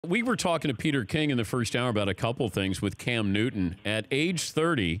We were talking to Peter King in the first hour about a couple things with Cam Newton. At age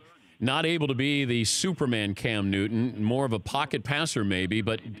 30, not able to be the Superman Cam Newton, more of a pocket passer maybe.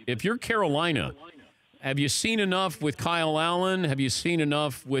 But if you're Carolina, have you seen enough with Kyle Allen? Have you seen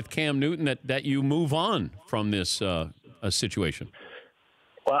enough with Cam Newton that you move on from this situation?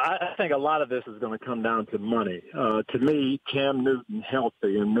 Well, I think a lot of this is going to come down to money. To me, Cam Newton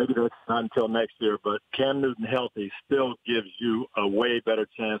healthy, and maybe that's not until next year, but Cam Newton healthy still gives you a way better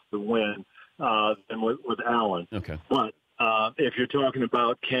chance to win than with Allen. Okay. But if you're talking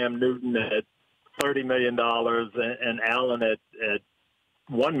about Cam Newton at $30 million and Allen at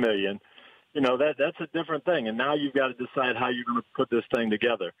 $1 million, that's a different thing. And now you've got to decide how you're going to put this thing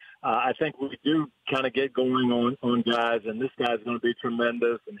together. I think we do kind of get going on guys, and this guy's going to be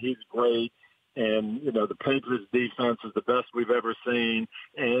tremendous, and he's great. And, the Patriots defense is the best we've ever seen.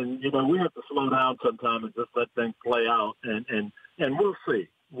 And, we have to slow down sometime and just let things play out. And we'll see.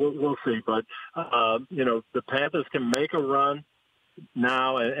 We'll see. But, the Panthers can make a run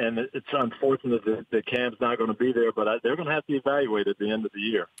now, and it's unfortunate that Cam's not going to be there, but they're going to have to evaluate at the end of the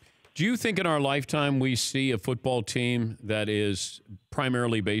year. Do you think in our lifetime we see a football team that is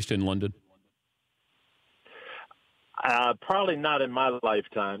primarily based in London? Probably not in my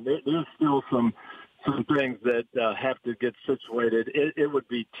lifetime. There's still some things that have to get situated. It would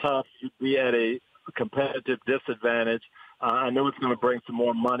be tough. You'd be at a competitive disadvantage. I know it's going to bring some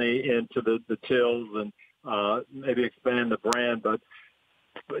more money into the tills and maybe expand the brand, but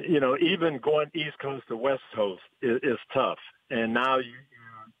even going East Coast to West Coast is tough. And now you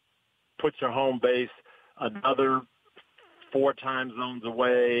put your home base another 4 time zones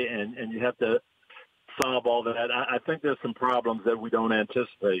away, and you have to solve all that. I think there's some problems that we don't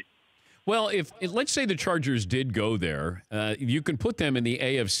anticipate. Well, if let's say the Chargers did go there, you can put them in the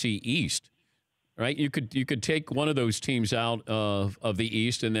AFC East, right? You could take one of those teams out of the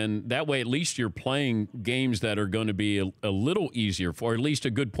East, and then that way at least you're playing games that are going to be a little easier for, at least a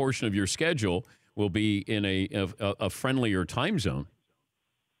good portion of your schedule will be in a friendlier time zone.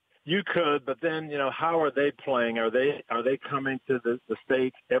 You could, but then, how are they playing? Are they coming to the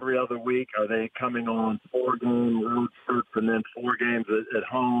States every other week? Are they coming on 4-game road trips and then 4 games at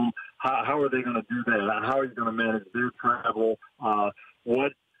home? How are they going to do that? How are you going to manage their travel?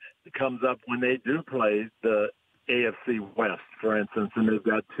 What comes up when they do play the AFC West, for instance, and they've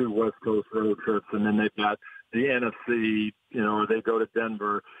got 2 West Coast road trips, and then they've got the NFC, or they go to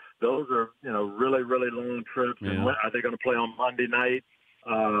Denver. Those are, really, really long trips. Yeah. And are they going to play on Monday night?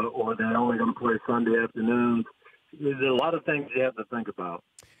 Or they're only going to play Sunday afternoons. There's a lot of things you have to think about.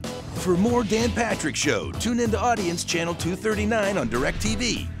 For more Dan Patrick Show, tune into Audience Channel 239 on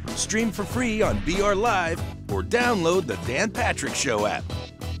DirecTV. Stream for free on BR Live or download the Dan Patrick Show app.